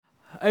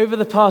Over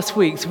the past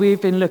weeks, we've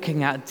been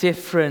looking at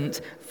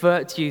different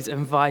virtues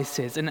and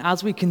vices, and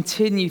as we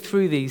continue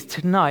through these,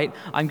 tonight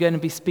I'm going to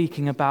be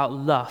speaking about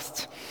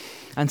lust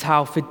and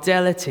how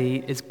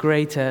fidelity is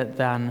greater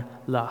than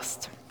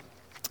lust.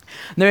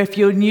 Now, if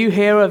you're new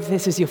here or if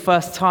this is your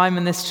first time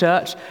in this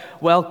church,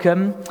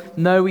 welcome.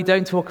 No, we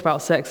don't talk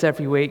about sex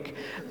every week,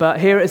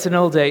 but here at St.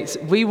 Aldate's,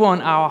 we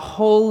want our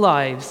whole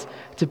lives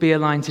to be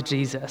aligned to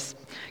Jesus,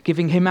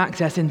 giving him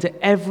access into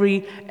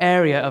every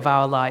area of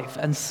our life.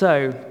 And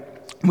so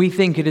we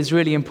think it is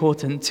really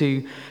important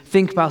to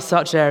think about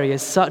such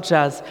areas, such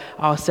as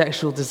our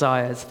sexual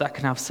desires, that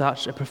can have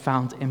such a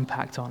profound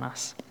impact on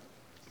us.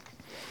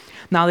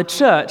 Now, the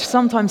church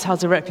sometimes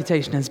has a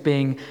reputation as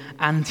being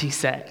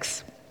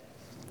anti-sex.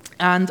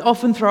 And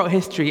often throughout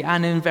history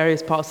and in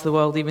various parts of the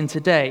world, even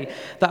today,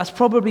 that's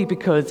probably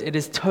because it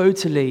has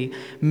totally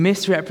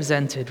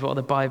misrepresented what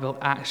the Bible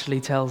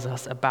actually tells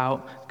us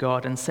about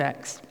God and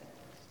sex.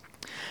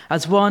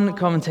 As one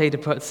commentator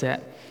puts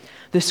it,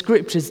 the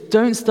scriptures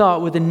don't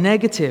start with a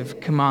negative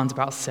command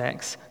about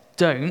sex.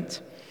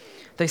 Don't.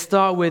 They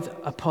start with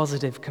a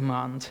positive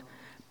command.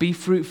 Be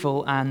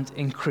fruitful and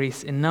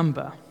increase in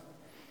number.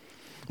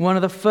 One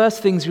of the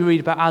first things we read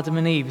about Adam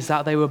and Eve is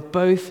that they were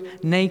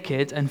both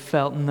naked and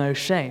felt no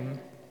shame.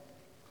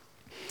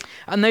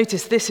 And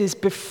notice this is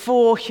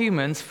before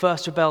humans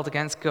first rebelled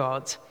against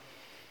God.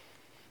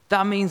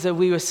 That means that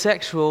we were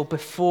sexual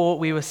before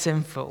we were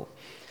sinful.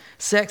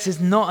 Sex is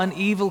not an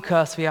evil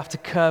curse we have to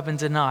curb and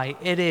deny.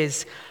 It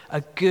is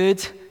a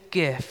good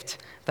gift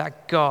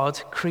that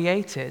God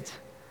created.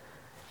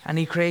 And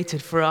he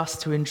created for us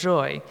to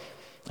enjoy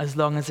as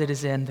long as it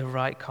is in the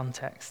right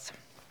context.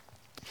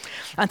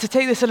 And to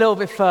take this a little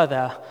bit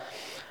further,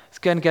 it's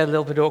going to get a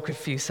little bit awkward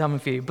for some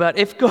of you, but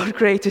if God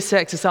created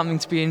sex as something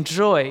to be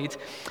enjoyed,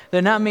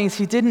 then that means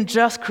he didn't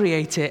just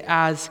create it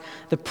as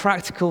the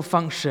practical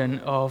function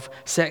of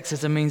sex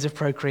as a means of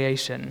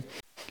procreation.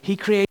 He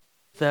created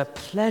the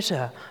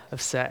pleasure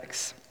of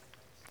sex.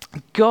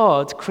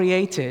 God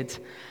created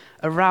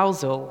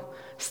arousal,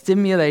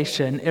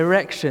 stimulation,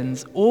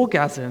 erections,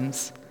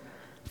 orgasms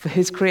for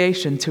his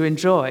creation to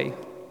enjoy.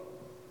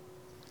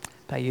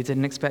 Bet you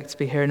didn't expect to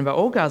be hearing about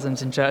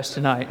orgasms in church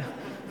tonight.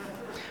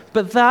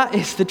 But that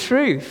is the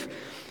truth.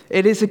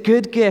 It is a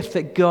good gift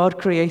that God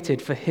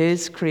created for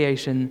his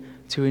creation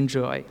to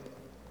enjoy.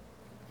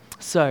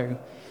 So,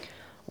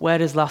 where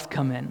does lust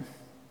come in?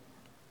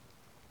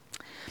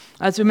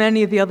 As with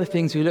many of the other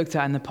things we looked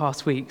at in the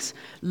past weeks,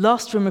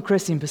 lust from a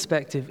Christian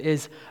perspective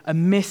is a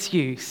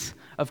misuse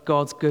of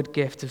God's good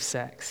gift of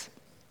sex.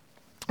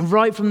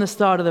 Right from the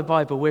start of the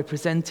Bible, we're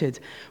presented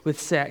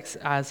with sex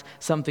as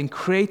something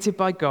created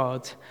by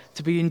God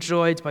to be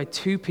enjoyed by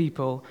two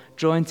people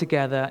joined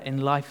together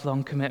in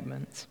lifelong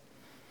commitment.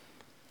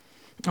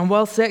 And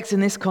while sex in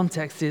this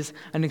context is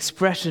an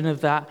expression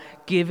of that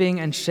giving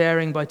and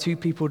sharing by two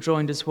people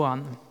joined as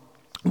one,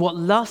 what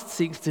lust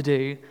seeks to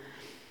do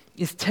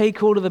is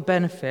take all of the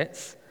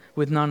benefits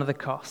with none of the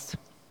cost.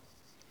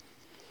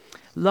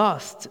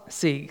 Lust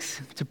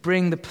seeks to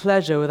bring the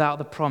pleasure without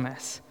the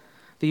promise,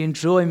 the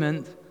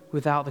enjoyment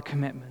without the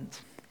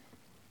commitment.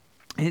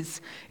 It's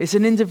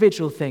an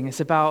individual thing. It's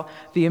about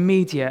the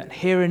immediate,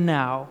 here and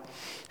now.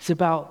 It's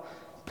about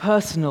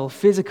personal,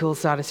 physical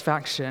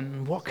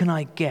satisfaction. What can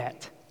I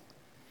get?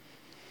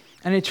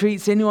 And it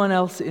treats anyone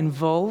else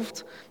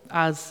involved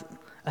as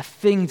a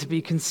thing to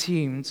be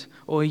consumed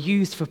or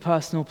used for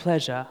personal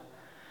pleasure,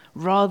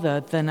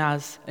 rather than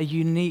as a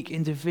unique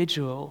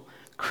individual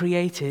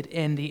created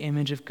in the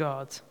image of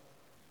God.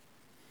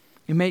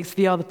 It makes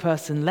the other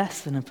person less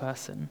than a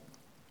person.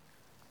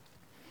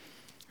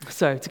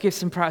 So, to give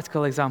some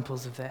practical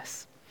examples of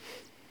this,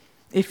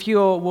 if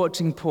you're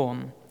watching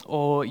porn,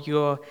 or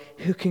you're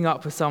hooking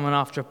up with someone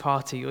after a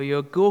party, or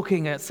you're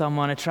gawking at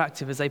someone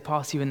attractive as they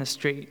pass you in the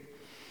street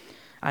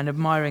and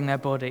admiring their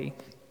body,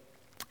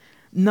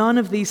 none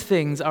of these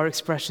things are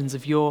expressions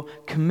of your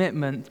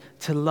commitment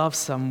to love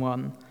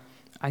someone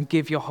and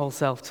give your whole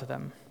self to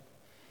them.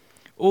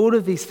 All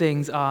of these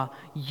things are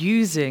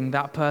using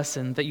that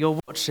person that you're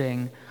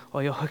watching,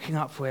 or you're hooking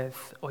up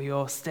with, or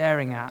you're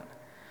staring at,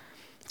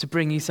 to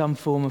bring you some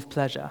form of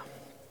pleasure.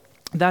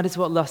 That is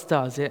what lust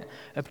does. It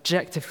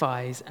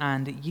objectifies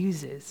and it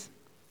uses.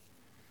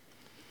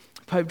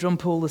 Pope John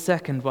Paul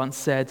II once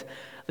said,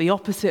 "The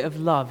opposite of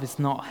love is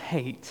not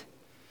hate.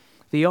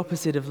 The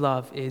opposite of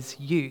love is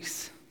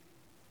use."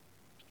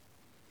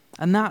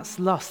 And that's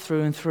lust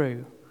through and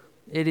through.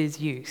 It is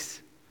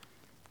use.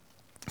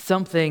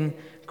 Something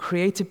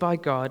created by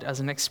God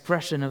as an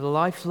expression of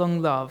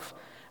lifelong love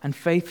and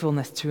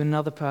faithfulness to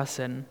another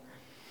person,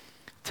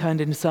 turned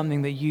into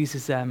something that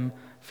uses them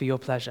for your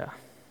pleasure.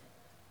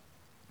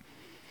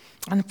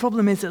 And the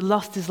problem is that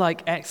lust is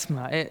like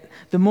eczema.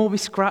 The more we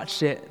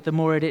scratch it, the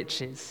more it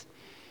itches.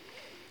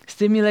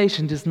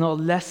 Stimulation does not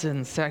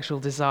lessen sexual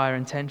desire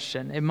and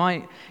tension. It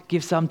might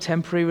give some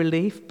temporary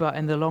relief, but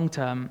in the long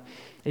term,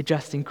 it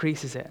just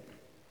increases it.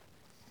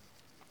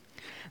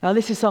 Now,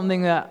 this is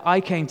something that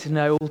I came to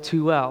know all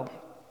too well.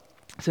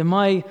 So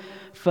my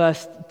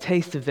first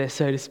taste of this,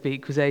 so to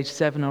speak, was age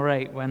 7 or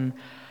 8 when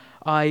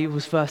I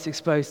was first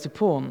exposed to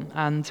porn.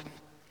 And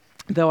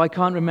though I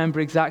can't remember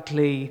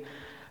exactly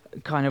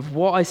kind of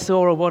what I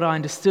saw or what I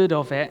understood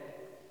of it,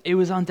 it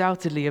was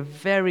undoubtedly a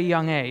very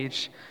young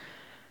age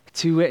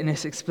to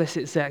witness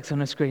explicit sex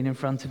on a screen in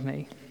front of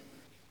me.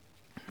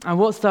 And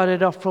what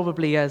started off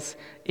probably as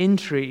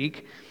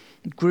intrigue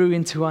grew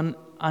into an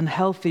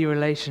unhealthy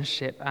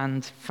relationship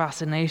and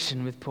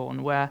fascination with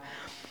porn, where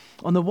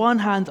on the one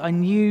hand, I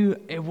knew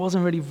it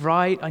wasn't really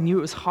right, I knew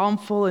it was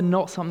harmful and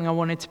not something I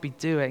wanted to be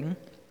doing.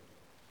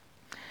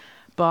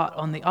 But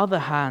on the other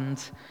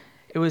hand,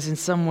 it was in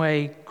some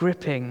way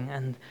gripping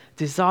and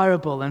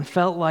desirable and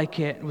felt like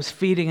it was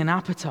feeding an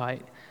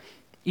appetite,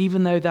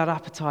 even though that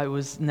appetite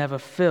was never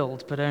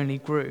filled but only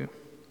grew.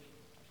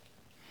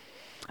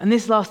 And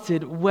this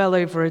lasted well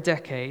over a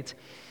decade,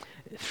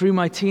 through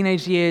my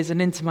teenage years and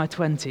into my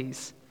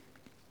 20s.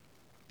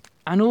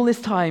 And all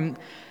this time,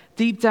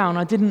 deep down,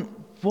 I didn't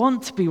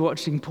want to be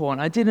watching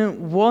porn. I didn't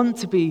want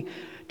to be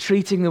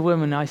treating the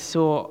women I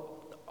saw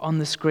on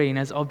the screen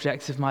as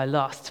objects of my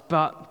lust.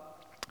 But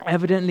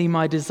evidently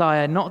my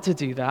desire not to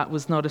do that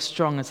was not as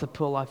strong as the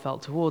pull I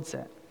felt towards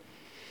it,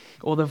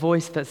 or the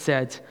voice that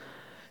said,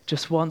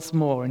 just once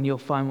more and you'll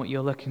find what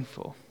you're looking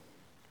for.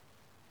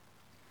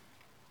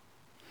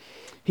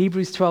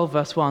 Hebrews 12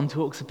 verse 1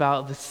 talks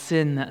about the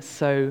sin that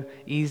so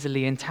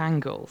easily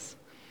entangles.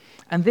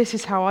 And this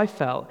is how I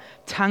felt,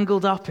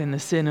 tangled up in the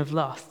sin of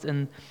lust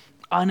and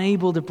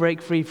unable to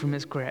break free from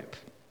its grip.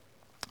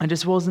 I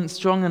just wasn't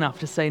strong enough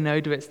to say no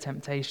to its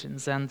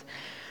temptations, and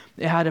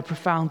it had a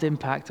profound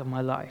impact on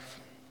my life.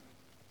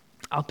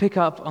 I'll pick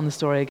up on the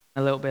story again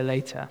a little bit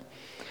later.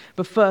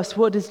 But first,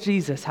 what does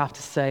Jesus have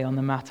to say on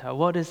the matter?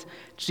 What does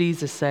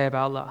Jesus say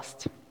about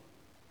lust?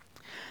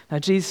 Now,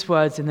 Jesus'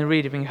 words in the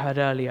reading we heard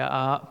earlier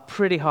are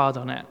pretty hard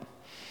on it.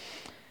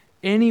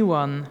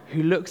 Anyone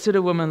who looks at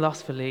a woman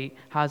lustfully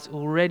has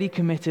already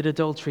committed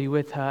adultery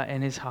with her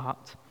in his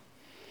heart.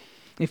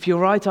 If your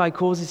right eye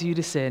causes you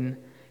to sin,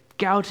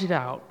 gouge it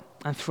out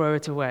and throw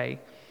it away.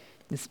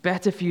 It's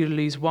better for you to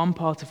lose one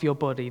part of your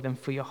body than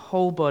for your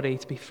whole body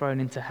to be thrown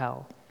into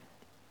hell.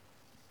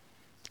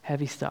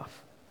 Heavy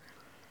stuff.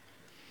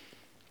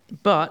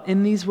 But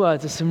in these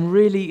words are some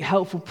really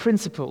helpful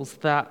principles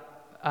that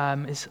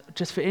is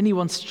just for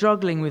anyone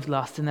struggling with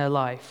lust in their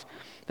life.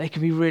 They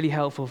can be really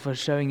helpful for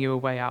showing you a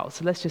way out.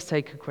 So let's just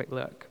take a quick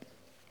look.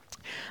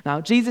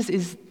 Now, Jesus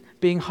is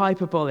being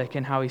hyperbolic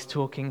in how he's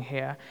talking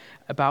here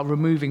about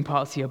removing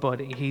parts of your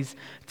body. He's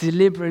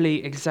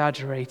deliberately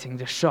exaggerating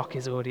to shock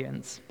his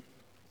audience.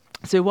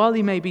 So while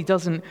he maybe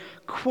doesn't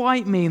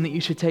quite mean that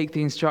you should take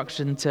the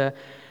instruction to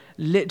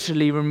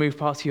literally remove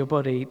parts of your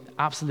body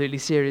absolutely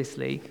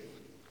seriously,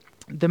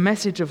 the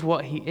message of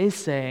what he is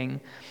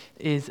saying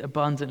is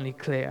abundantly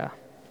clear.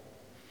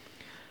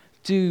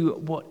 Do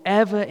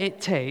whatever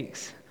it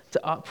takes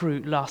to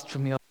uproot lust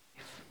from your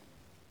life.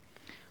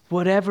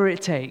 Whatever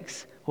it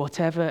takes,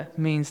 whatever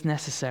means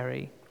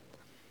necessary.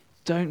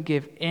 Don't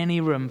give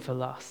any room for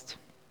lust.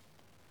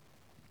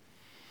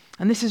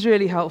 And this is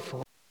really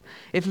helpful.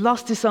 If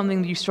lust is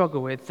something that you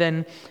struggle with,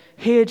 then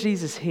hear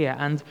Jesus here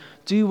and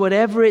do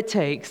whatever it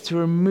takes to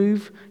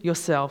remove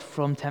yourself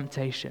from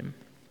temptation.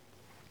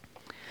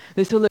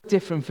 This will look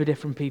different for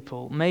different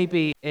people.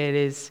 Maybe it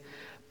is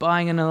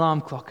buying an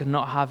alarm clock and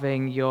not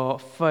having your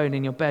phone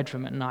in your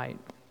bedroom at night.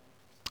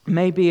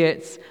 Maybe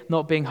it's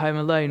not being home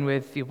alone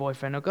with your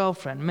boyfriend or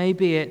girlfriend.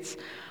 Maybe it's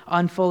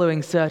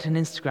unfollowing certain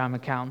Instagram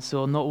accounts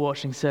or not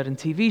watching certain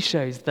TV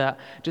shows that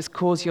just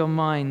cause your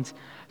mind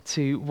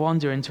to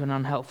wander into an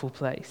unhelpful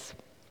place.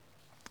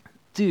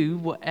 Do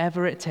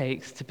whatever it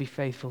takes to be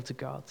faithful to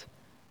God.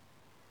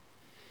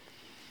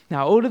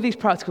 Now, all of these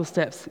practical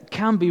steps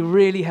can be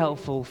really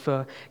helpful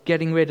for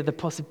getting rid of the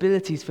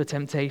possibilities for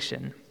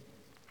temptation.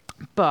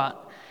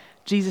 But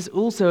Jesus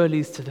also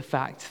alludes to the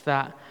fact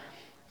that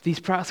these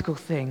practical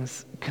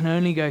things can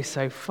only go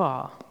so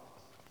far.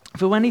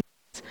 For when he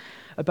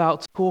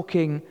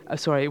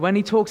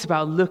talks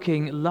about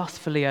looking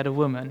lustfully at a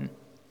woman,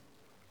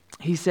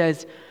 he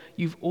says,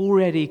 you've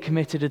already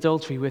committed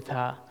adultery with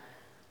her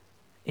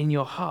in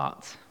your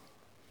heart.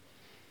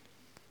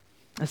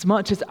 As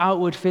much as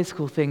outward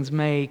physical things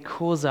may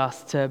cause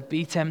us to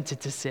be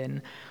tempted to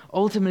sin,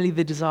 ultimately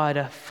the desire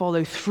to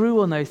follow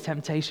through on those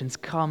temptations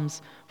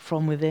comes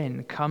from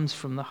within, comes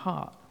from the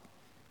heart.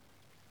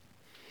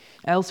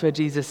 Elsewhere,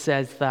 Jesus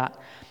says that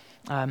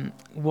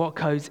what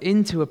goes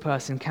into a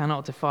person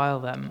cannot defile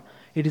them.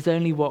 It is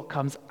only what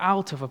comes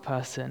out of a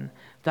person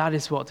that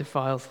is what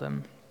defiles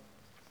them.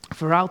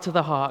 For out of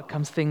the heart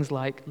comes things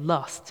like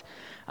lust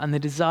and the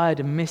desire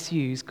to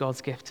misuse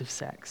God's gift of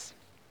sex.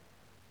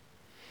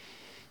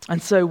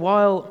 And so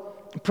while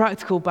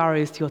practical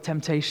barriers to your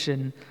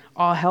temptation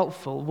are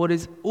helpful, what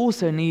is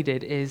also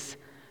needed is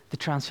the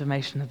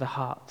transformation of the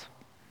heart.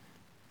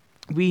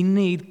 We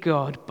need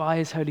God, by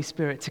his Holy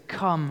Spirit, to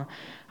come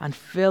and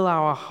fill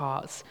our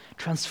hearts,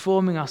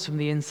 transforming us from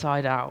the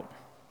inside out.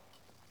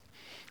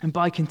 And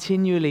by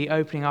continually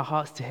opening our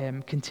hearts to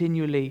him,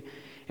 continually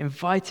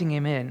inviting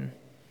him in,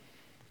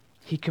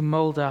 he can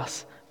mold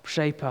us,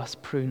 shape us,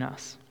 prune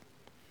us.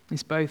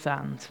 It's both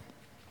and.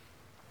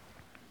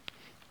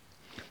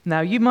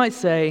 Now, you might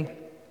say,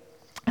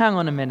 hang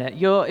on a minute,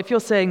 if you're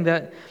saying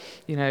that,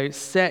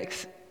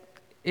 sex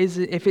is,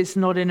 if it's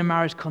not in a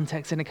marriage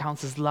context, then it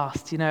counts as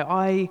lust.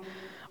 I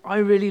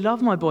really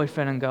love my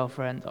boyfriend and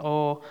girlfriend,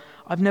 or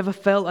I've never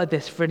felt like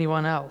this for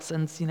anyone else.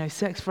 And,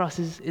 sex for us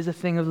is a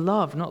thing of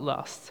love, not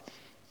lust.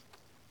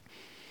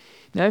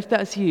 Now, if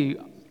that's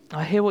you,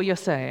 I hear what you're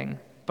saying,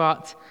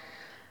 but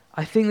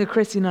I think the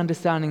Christian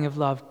understanding of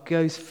love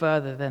goes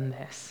further than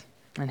this,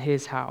 and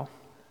here's how.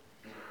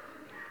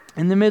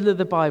 In the middle of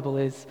the Bible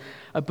is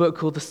a book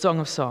called the Song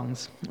of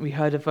Songs. We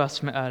heard a verse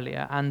from it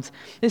earlier, and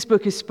this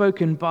book is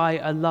spoken by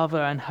a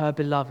lover and her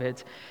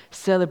beloved,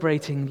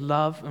 celebrating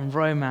love and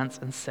romance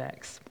and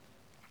sex.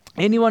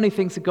 Anyone who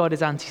thinks that God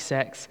is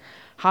anti-sex,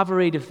 have a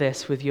read of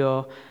this with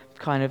your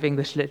kind of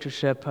English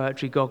literature,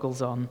 poetry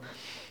goggles on,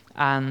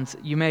 and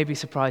you may be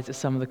surprised at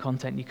some of the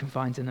content you can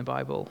find in the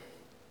Bible.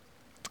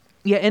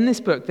 Yet in this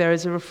book, there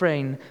is a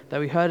refrain that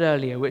we heard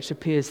earlier, which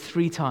appears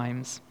 3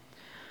 times.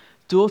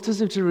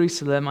 Daughters of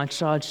Jerusalem, I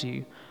charge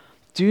you,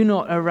 do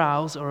not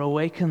arouse or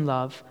awaken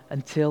love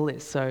until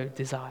it so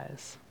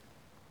desires.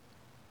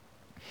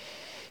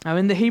 Now,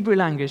 in the Hebrew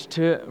language,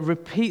 to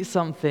repeat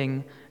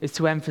something is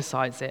to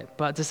emphasize it,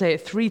 but to say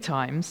it 3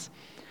 times,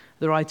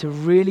 the writer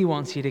really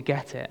wants you to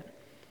get it.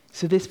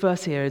 So this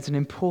verse here is an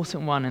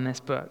important one in this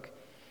book.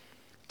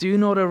 Do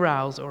not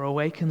arouse or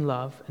awaken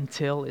love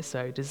until it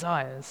so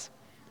desires.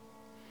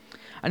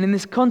 And in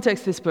this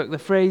context of this book, the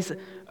phrase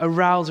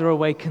arouse or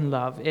awaken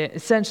love, it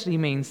essentially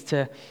means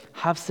to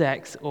have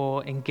sex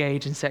or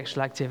engage in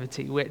sexual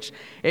activity, which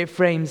it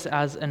frames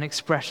as an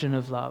expression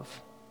of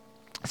love.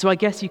 So I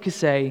guess you could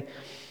say,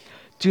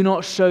 do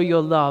not show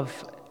your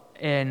love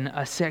in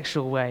a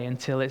sexual way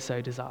until it so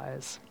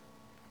desires.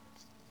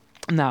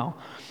 Now,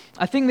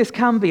 I think this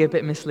can be a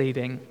bit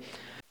misleading.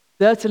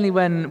 Certainly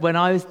when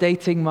I was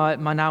dating my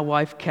now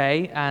wife,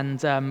 Kay,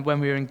 and when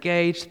we were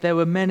engaged, there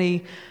were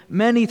many,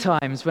 many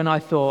times when I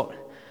thought,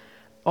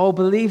 oh,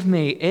 believe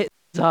me, it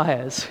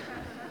desires.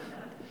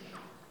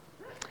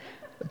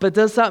 But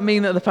does that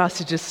mean that the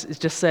passage is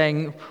just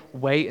saying,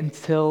 wait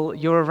until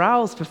you're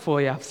aroused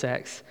before you have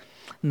sex?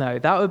 No,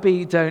 that would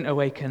be don't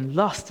awaken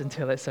lust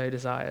until it so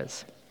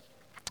desires.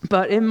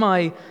 But in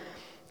my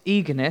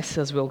eagerness,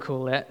 as we'll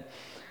call it,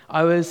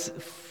 I was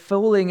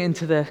falling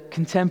into the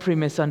contemporary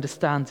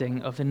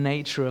misunderstanding of the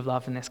nature of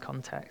love in this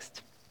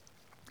context.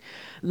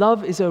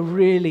 Love is a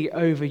really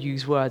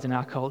overused word in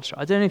our culture.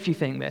 I don't know if you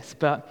think this,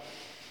 but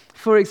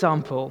for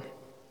example,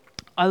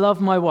 I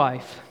love my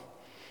wife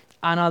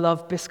and I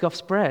love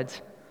Biscoff's bread.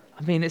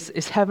 I mean,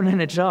 it's heaven in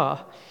a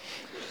jar.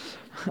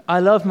 I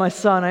love my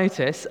son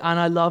Otis and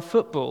I love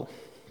football.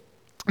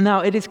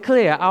 Now, it is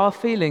clear our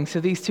feelings for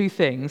these 2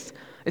 things,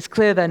 it's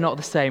clear they're not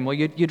the same, or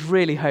you'd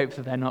really hope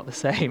that they're not the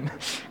same.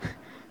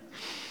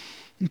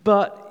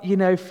 But,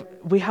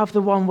 we have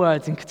the one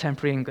word in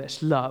contemporary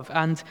English, love,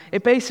 and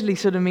it basically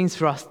sort of means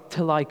for us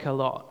to like a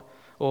lot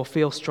or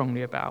feel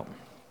strongly about.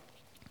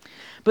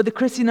 But the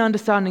Christian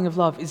understanding of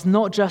love is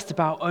not just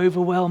about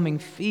overwhelming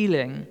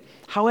feeling,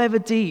 however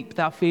deep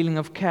that feeling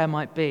of care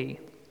might be.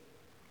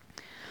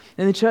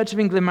 In the Church of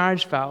England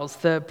marriage vows,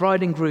 the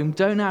bride and groom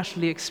don't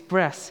actually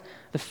express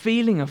the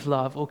feeling of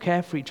love or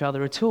care for each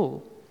other at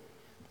all.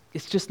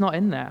 It's just not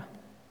in there.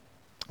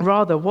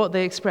 Rather, what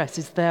they express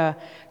is their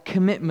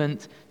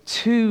commitment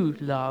to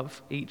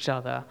love each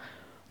other,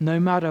 no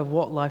matter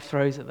what life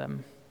throws at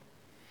them.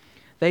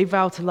 They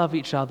vow to love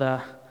each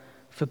other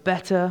for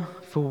better,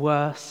 for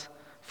worse,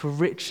 for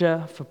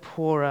richer, for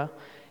poorer,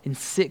 in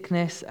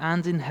sickness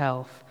and in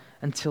health,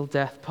 until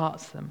death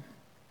parts them.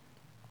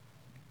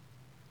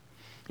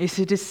 It's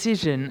a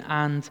decision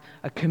and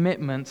a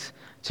commitment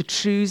to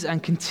choose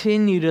and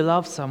continue to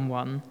love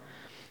someone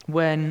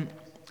when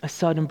a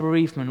sudden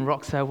bereavement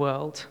rocks their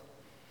world.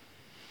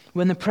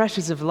 When the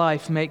pressures of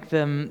life make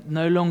them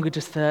no longer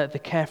just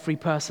the carefree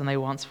person they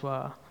once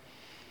were.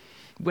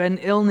 When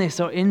illness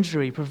or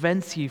injury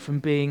prevents you from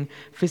being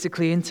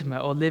physically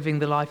intimate or living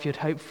the life you'd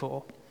hoped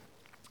for.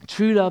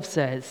 True love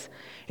says,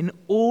 in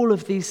all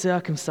of these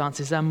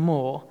circumstances and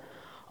more,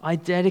 I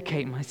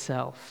dedicate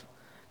myself,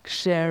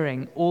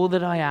 sharing all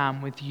that I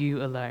am with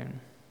you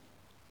alone.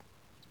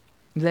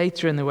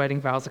 Later in the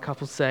wedding vows, a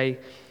couple say,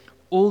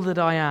 all that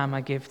I am I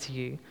give to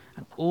you,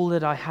 and all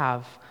that I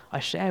have I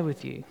share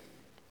with you.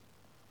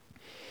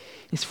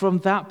 It's from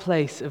that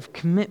place of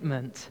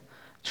commitment,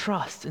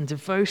 trust, and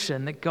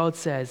devotion that God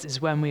says is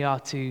when we are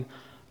to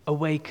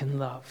awaken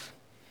love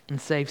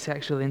and save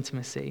sexual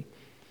intimacy,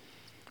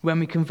 when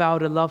we can vow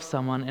to love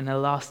someone in a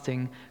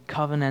lasting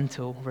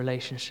covenantal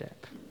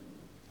relationship.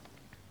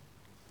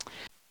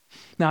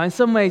 Now, in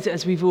some ways,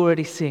 as we've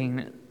already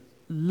seen,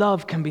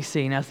 love can be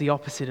seen as the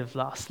opposite of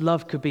lust.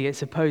 Love could be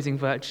its opposing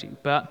virtue.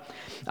 But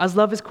as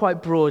love is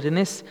quite broad, in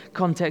this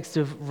context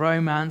of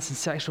romance and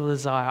sexual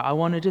desire, I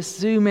want to just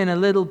zoom in a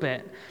little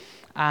bit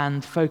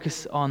and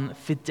focus on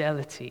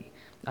fidelity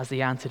as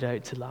the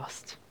antidote to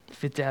lust.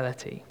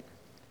 Fidelity.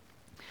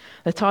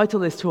 The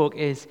title of this talk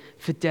is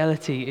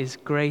Fidelity is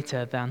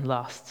Greater Than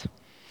Lust.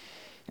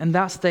 And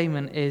that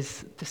statement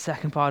is the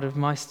second part of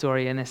my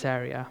story in this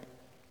area.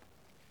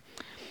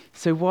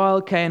 So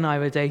while Kay and I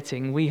were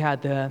dating, we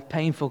had a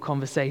painful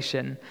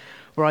conversation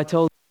where I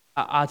told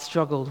her I'd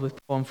struggled with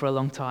porn for a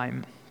long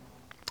time.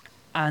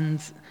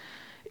 And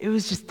it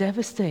was just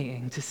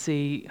devastating to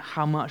see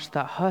how much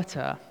that hurt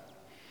her.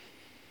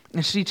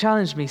 And she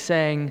challenged me,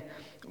 saying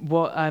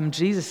what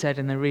Jesus said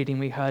in the reading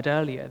we heard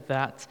earlier,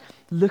 that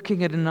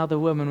looking at another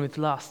woman with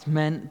lust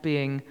meant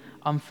being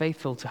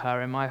unfaithful to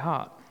her in my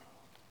heart.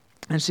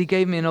 And she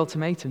gave me an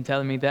ultimatum,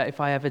 telling me that if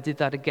I ever did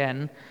that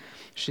again,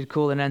 she'd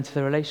call an end to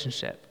the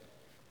relationship.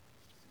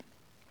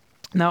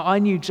 Now, I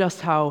knew just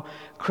how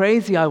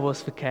crazy I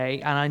was for Kay,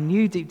 and I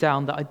knew deep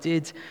down that I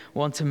did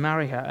want to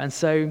marry her. And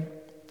so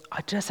I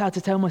just had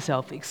to tell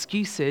myself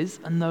excuses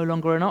are no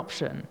longer an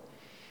option.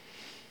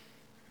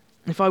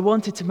 If I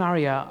wanted to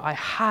marry her, I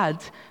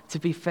had to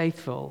be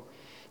faithful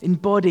in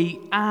body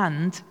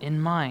and in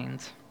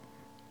mind.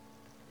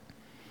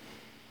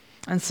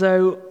 And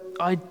so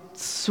I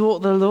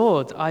sought the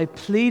Lord. I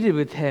pleaded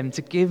with him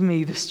to give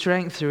me the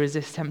strength to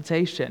resist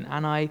temptation,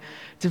 and I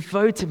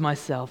devoted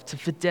myself to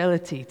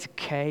fidelity to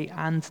Kay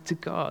and to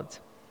God.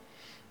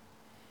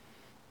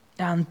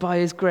 And by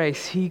his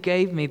grace, he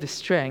gave me the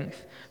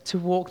strength to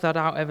walk that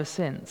out ever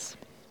since.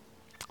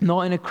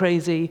 Not in a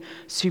crazy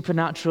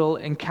supernatural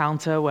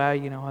encounter where,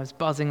 I was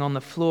buzzing on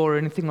the floor or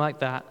anything like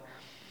that,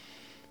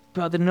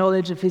 but the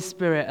knowledge of his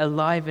Spirit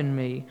alive in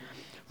me,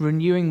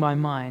 renewing my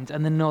mind,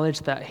 and the knowledge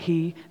that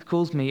he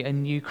calls me a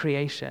new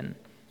creation.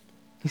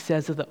 He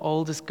says that the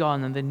old is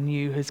gone and the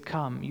new has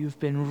come. You've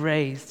been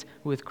raised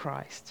with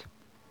Christ.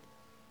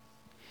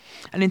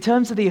 And in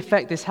terms of the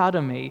effect this had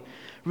on me,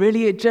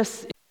 really it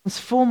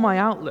transformed my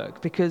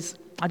outlook, because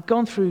I'd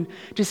gone through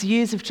just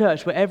years of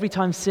church where every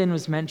time sin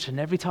was mentioned,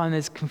 every time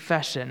there's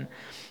confession,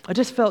 I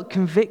just felt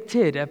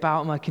convicted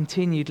about my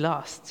continued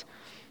lust.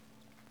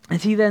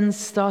 And he then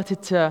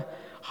started to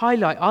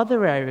highlight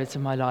other areas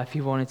of my life he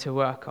wanted to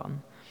work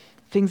on,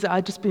 things that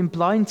I'd just been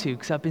blind to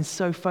because I've been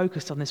so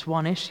focused on this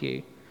one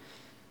issue.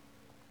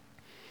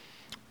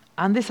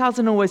 And this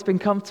hasn't always been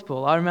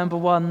comfortable. I remember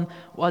one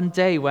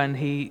day when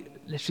he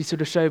literally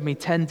sort of showed me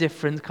 10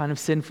 different kind of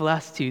sinful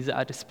attitudes that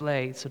I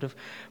displayed, sort of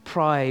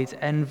pride,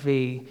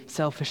 envy,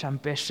 selfish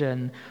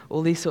ambition,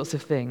 all these sorts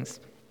of things.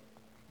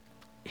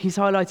 He's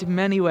highlighted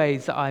many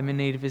ways that I'm in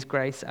need of his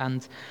grace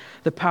and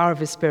the power of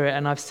his Spirit,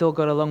 and I've still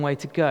got a long way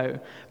to go.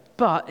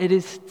 But it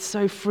is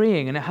so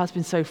freeing, and it has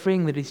been so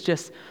freeing that he's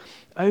just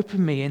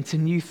opened me into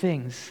new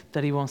things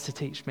that he wants to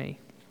teach me.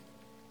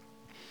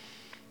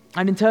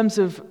 And in terms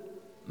of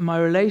my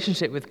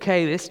relationship with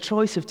Kay, this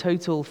choice of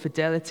total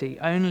fidelity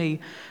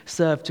only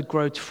served to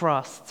grow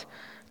trust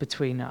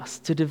between us,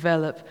 to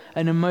develop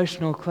an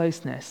emotional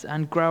closeness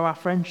and grow our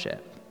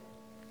friendship.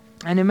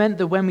 And it meant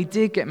that when we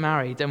did get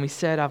married and we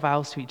said our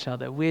vows to each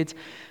other, we'd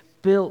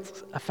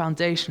built a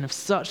foundation of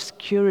such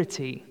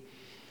security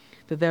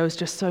that there was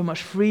just so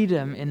much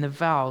freedom in the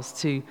vows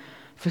to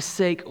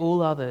forsake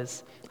all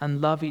others and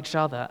love each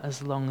other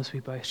as long as we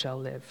both shall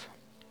live.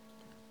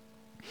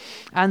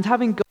 And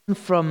having gone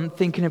from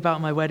thinking about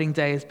my wedding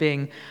day as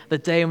being the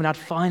day when I'd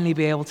finally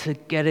be able to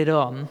get it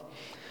on,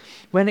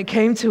 when it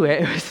came to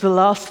it, it was the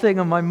last thing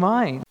on my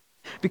mind,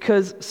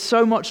 because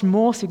so much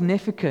more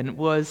significant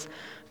was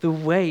the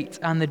weight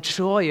and the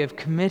joy of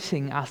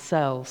committing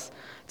ourselves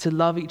to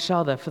love each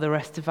other for the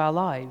rest of our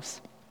lives.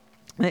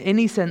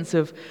 Any sense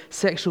of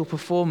sexual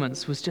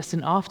performance was just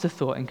an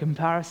afterthought in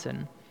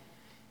comparison.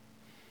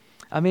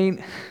 I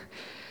mean,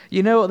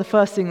 you know what the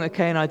first thing that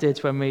Kay and I did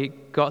when we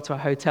got to our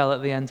hotel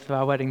at the end of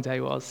our wedding day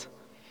was?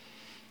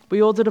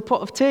 We ordered a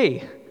pot of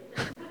tea.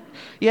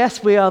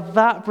 Yes, we are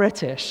that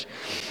British.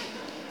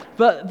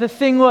 But the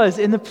thing was,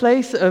 in the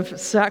place of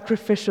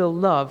sacrificial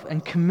love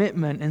and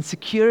commitment and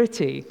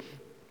security,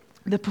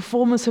 the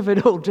performance of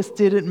it all just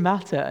didn't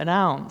matter an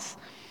ounce.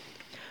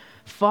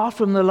 Far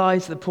from the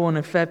lies that porn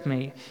had fed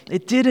me,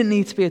 it didn't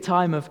need to be a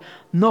time of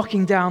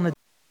knocking down the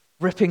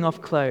ripping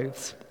off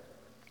clothes.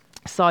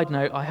 Side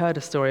note, I heard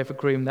a story of a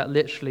groom that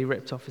literally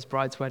ripped off his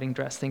bride's wedding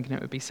dress thinking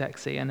it would be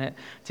sexy, and it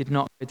did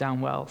not go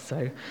down well,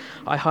 so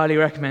I highly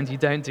recommend you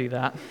don't do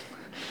that.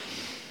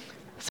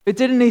 So it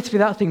didn't need to be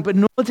that thing, but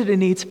nor did it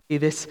need to be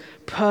this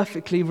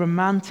perfectly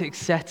romantic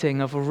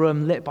setting of a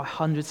room lit by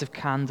hundreds of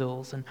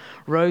candles and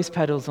rose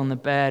petals on the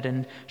bed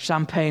and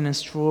champagne and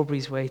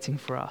strawberries waiting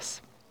for us.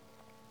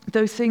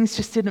 Those things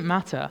just didn't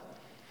matter.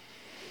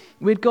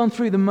 We'd gone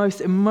through the most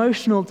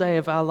emotional day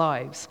of our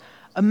lives.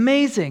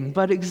 Amazing,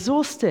 but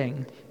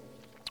exhausting.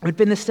 We'd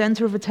been the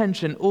center of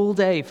attention all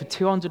day for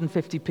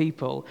 250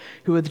 people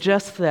who were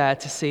just there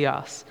to see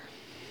us.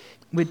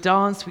 We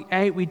danced, we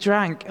ate, we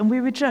drank, and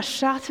we were just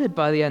shattered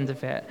by the end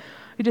of it.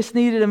 We just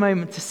needed a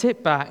moment to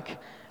sit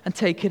back and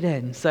take it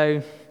in.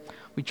 So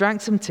we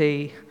drank some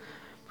tea,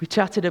 we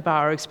chatted about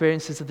our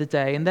experiences of the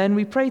day, and then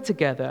we prayed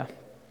together,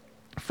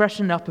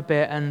 freshened up a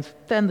bit, and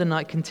then the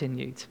night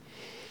continued.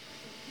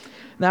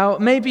 Now,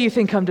 maybe you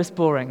think I'm just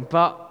boring,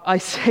 but I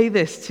say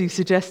this to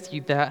suggest to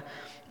you that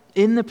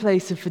in the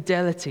place of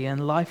fidelity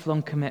and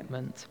lifelong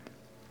commitment,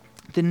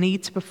 the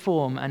need to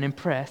perform and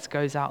impress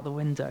goes out the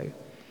window.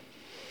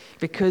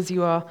 Because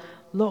you are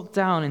locked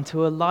down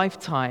into a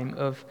lifetime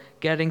of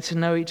getting to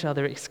know each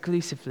other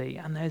exclusively,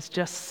 and there's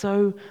just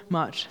so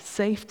much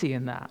safety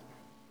in that.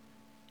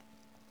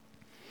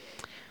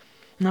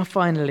 Now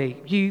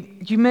finally,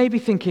 you may be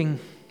thinking,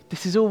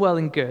 this is all well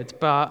and good,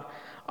 but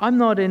I'm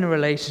not in a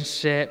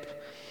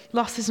relationship,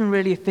 lust isn't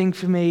really a thing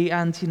for me,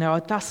 and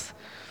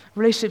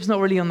relationship's not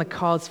really on the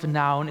cards for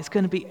now, and it's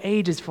going to be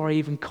ages before I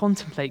even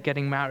contemplate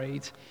getting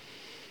married.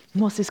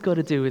 What's this got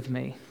to do with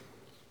me?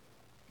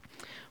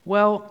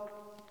 Well,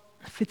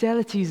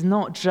 fidelity is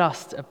not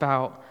just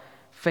about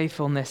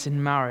faithfulness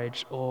in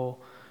marriage or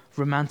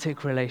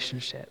romantic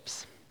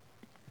relationships.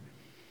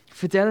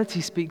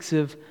 Fidelity speaks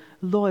of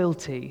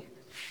loyalty,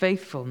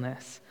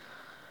 faithfulness,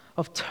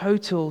 of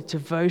total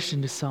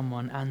devotion to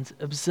someone and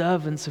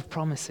observance of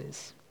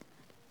promises.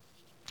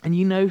 And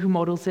you know who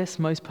models this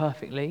most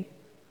perfectly?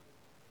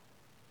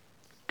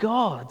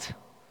 God.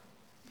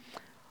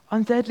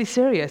 I'm deadly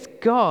serious.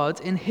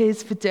 God in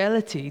his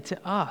fidelity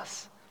to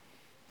us.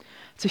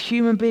 To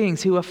human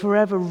beings who are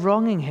forever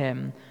wronging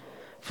him,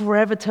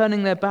 forever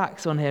turning their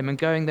backs on him and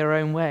going their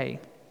own way.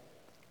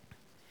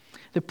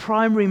 The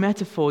primary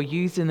metaphor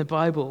used in the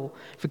Bible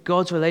for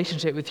God's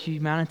relationship with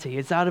humanity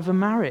is that of a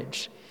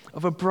marriage,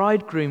 of a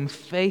bridegroom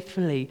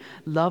faithfully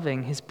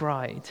loving his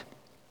bride.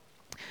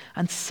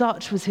 And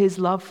such was his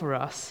love for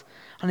us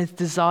and his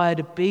desire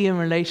to be in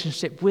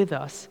relationship with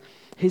us,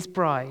 his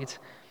bride,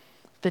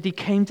 that he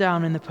came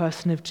down in the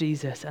person of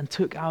Jesus and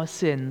took our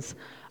sins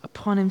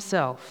upon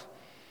himself.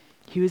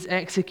 He was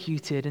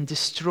executed and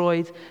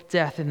destroyed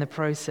death in the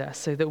process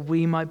so that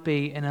we might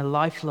be in a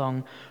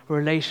lifelong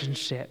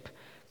relationship,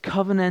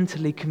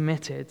 covenantally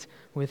committed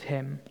with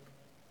him.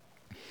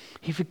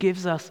 He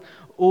forgives us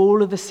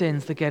all of the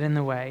sins that get in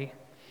the way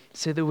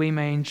so that we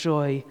may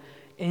enjoy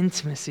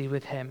intimacy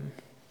with him.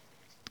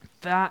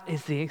 That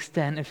is the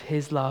extent of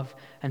his love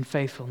and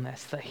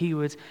faithfulness, that he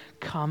would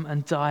come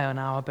and die on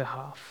our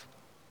behalf.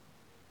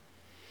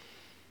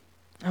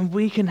 And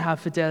we can have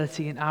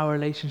fidelity in our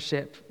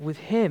relationship with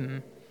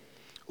him,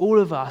 all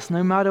of us,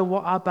 no matter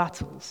what our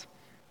battles.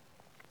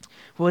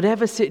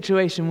 Whatever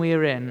situation we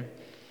are in,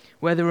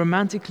 whether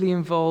romantically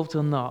involved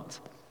or not,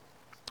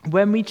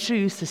 when we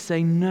choose to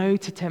say no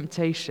to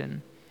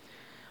temptation,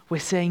 we're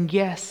saying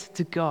yes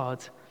to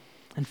God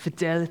and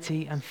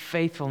fidelity and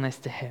faithfulness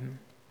to him.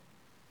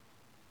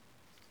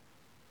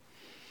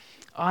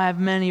 I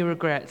have many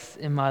regrets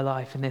in my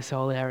life in this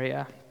whole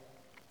area.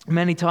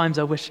 Many times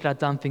I wished I'd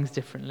done things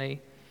differently.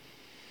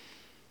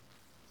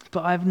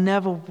 But I've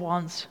never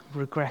once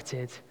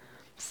regretted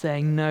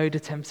saying no to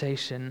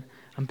temptation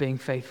and being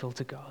faithful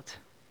to God.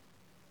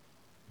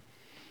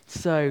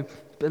 So,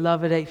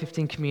 beloved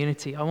 815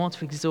 community, I want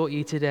to exhort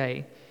you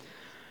today.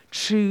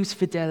 Choose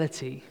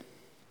fidelity.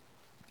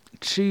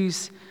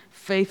 Choose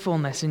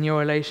faithfulness in your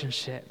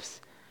relationships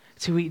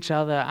to each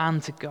other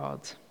and to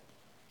God.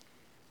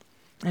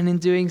 And in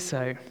doing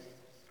so,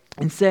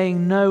 in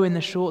saying no in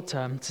the short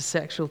term to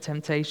sexual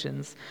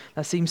temptations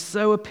that seem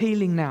so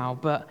appealing now,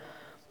 but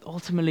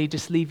ultimately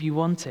just leave you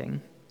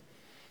wanting,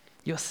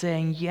 you're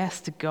saying yes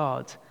to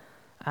God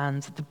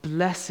and the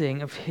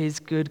blessing of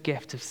his good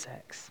gift of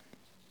sex.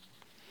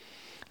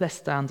 Let's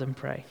stand and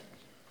pray.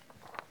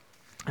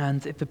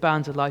 And if the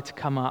band would like to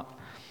come up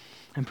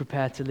and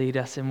prepare to lead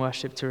us in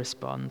worship to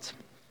respond.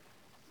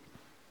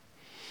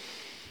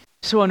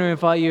 Just want to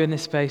invite you in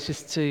this space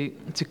just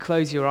to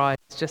close your eyes,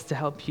 just to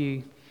help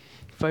you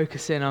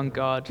focus in on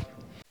God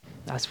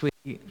as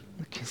we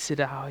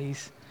consider how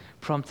he's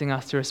prompting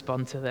us to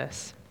respond to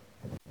this.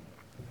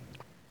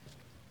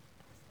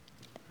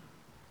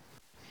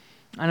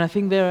 And I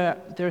think there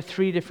are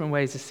three different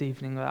ways this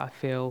evening that I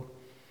feel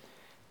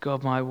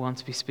God might want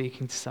to be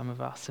speaking to some of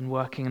us and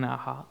working in our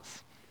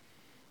hearts.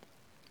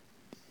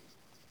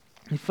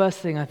 The first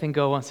thing I think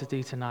God wants to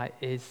do tonight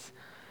is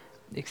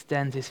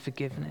extend his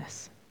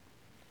forgiveness.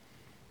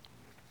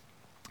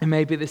 And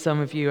maybe that some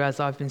of you, as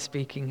I've been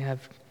speaking,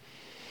 have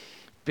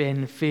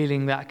been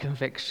feeling that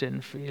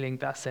conviction, feeling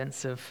that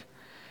sense of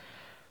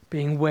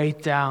being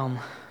weighed down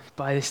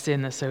by the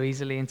sin that so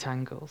easily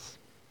entangles.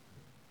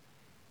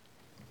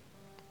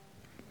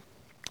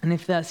 And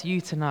if that's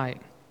you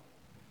tonight,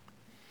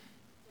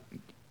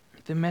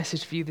 the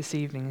message for you this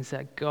evening is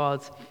that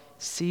God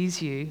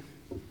sees you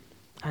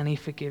and he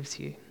forgives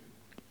you.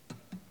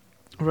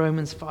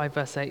 Romans 5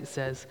 verse 8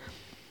 says,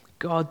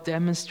 God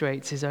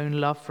demonstrates his own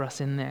love for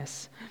us in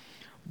this.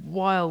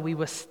 While we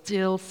were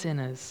still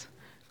sinners,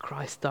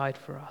 Christ died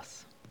for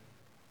us.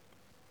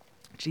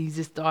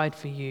 Jesus died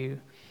for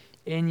you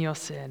in your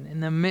sin.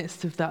 In the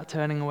midst of that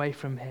turning away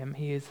from him,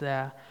 he is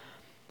there,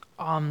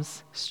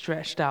 arms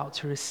stretched out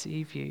to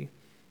receive you,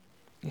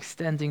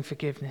 extending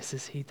forgiveness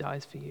as he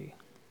dies for you.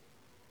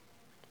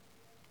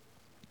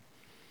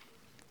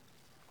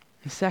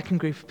 The second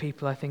group of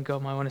people I think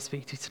God might want to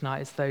speak to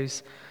tonight is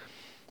those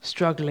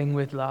struggling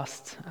with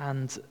lust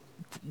and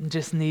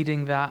just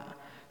needing that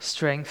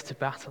strength to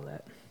battle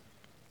it.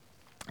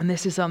 And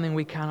this is something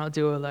we cannot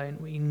do alone.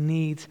 We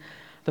need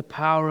the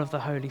power of the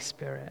Holy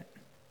Spirit.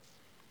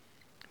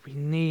 We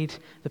need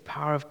the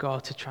power of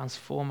God to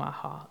transform our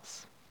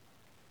hearts.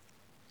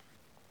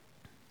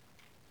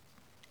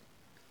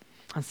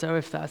 And so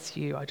if that's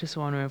you, I just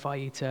want to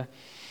invite you to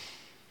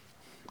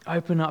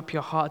open up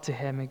your heart to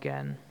him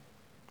again.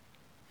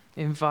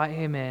 Invite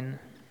him in.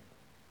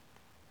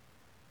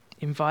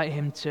 Invite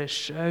him to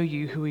show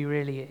you who he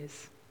really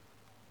is,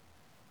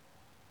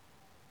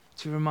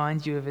 to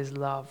remind you of his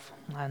love,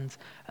 and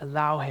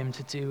allow him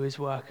to do his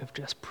work of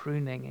just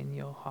pruning in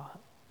your heart.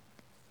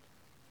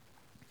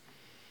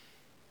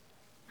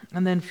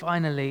 And then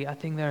finally, I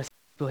think there are some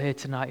people here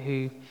tonight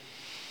who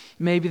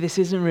maybe this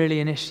isn't really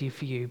an issue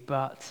for you,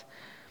 but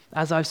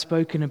as I've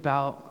spoken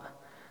about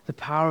the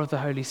power of the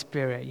Holy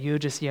Spirit, you're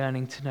just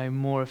yearning to know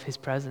more of his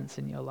presence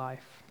in your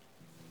life.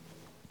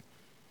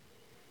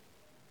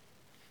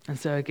 And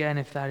so again,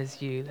 if that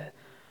is you,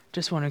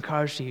 just want to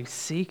encourage you,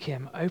 seek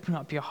him, open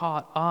up your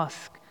heart,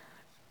 ask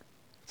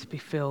to be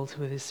filled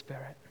with his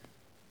Spirit.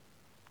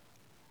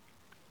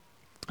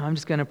 I'm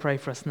just going to pray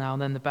for us now,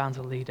 and then the band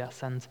will lead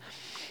us. And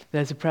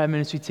there's a prayer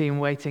ministry team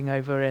waiting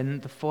over in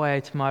the foyer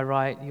to my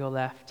right, your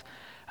left.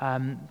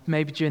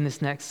 Maybe during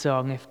this next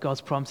song, if God's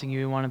prompting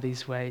you in one of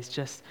these ways,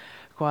 just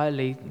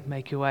quietly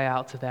make your way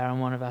out to there, and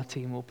one of our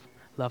team will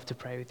love to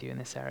pray with you in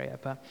this area.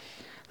 But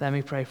let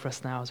me pray for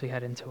us now as we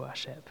head into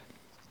worship.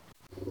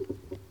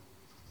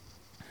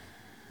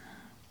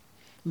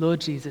 Lord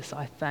Jesus,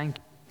 I thank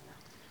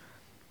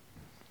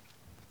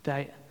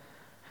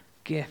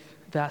you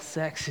that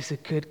sex is a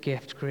good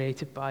gift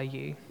created by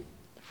you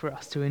for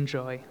us to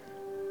enjoy.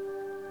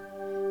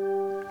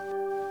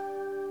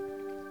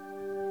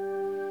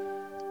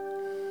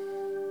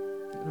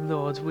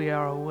 Lord, we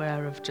are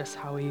aware of just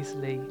how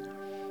easily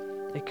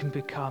it can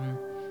become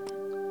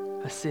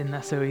a sin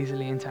that so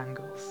easily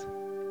entangles.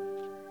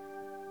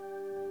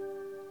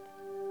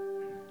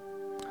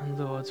 And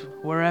Lord,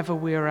 wherever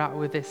we are at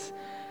with this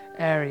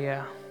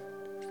area,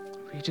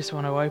 we just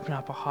want to open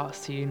up our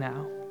hearts to you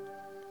now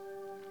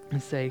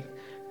and say,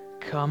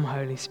 come,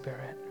 Holy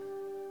Spirit.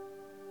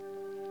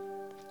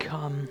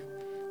 Come,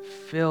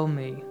 fill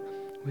me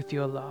with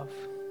your love.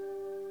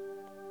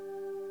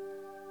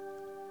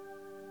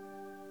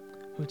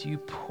 Would you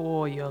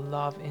pour your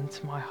love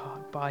into my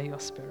heart by your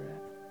Spirit?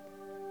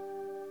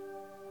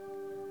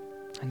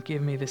 And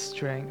give me the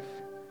strength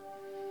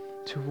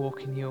to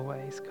walk in your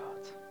ways, God.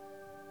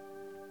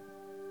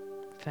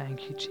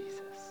 Thank you,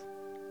 Jesus.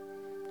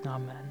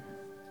 Amen.